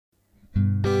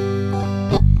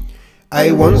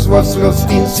I once was lost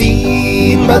in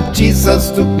sin, but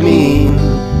Jesus took me in.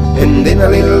 And then a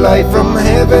little light from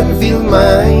heaven filled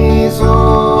my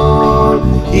soul.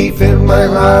 He filled my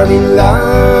heart in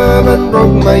love and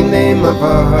broke my name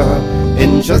apart.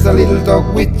 And just a little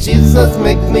talk with Jesus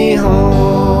make me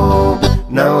whole.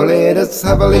 Now let us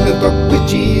have a little talk with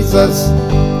Jesus.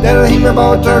 Tell him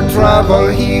about our trouble.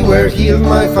 He will heal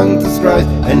my functus Christ,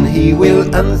 and he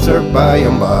will answer by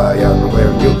and by. And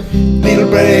where you little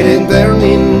bread is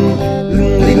burning,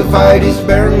 little fire is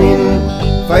burning,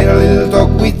 find a little talk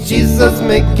with Jesus,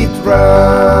 make it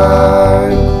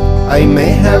right. I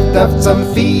may have doubts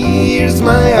and fears,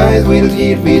 my eyes will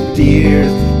tear with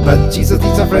tears, but Jesus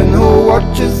is a friend who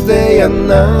watches day and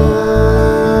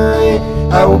night.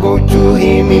 I will go to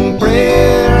him in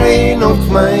prayer, he knows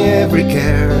my every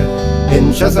care,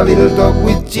 and just a little talk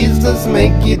with Jesus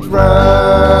make it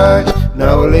right.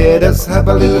 Now let us have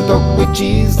a little talk with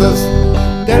Jesus.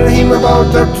 Tell him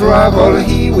about our trouble,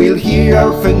 he will hear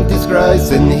our faintest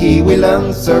cries, and he will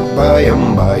answer by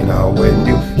and by. Now when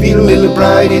you feel little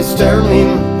pride is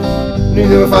turning,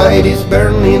 little fight is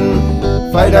burning,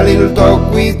 find a little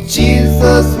talk with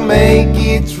Jesus, make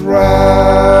it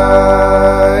right.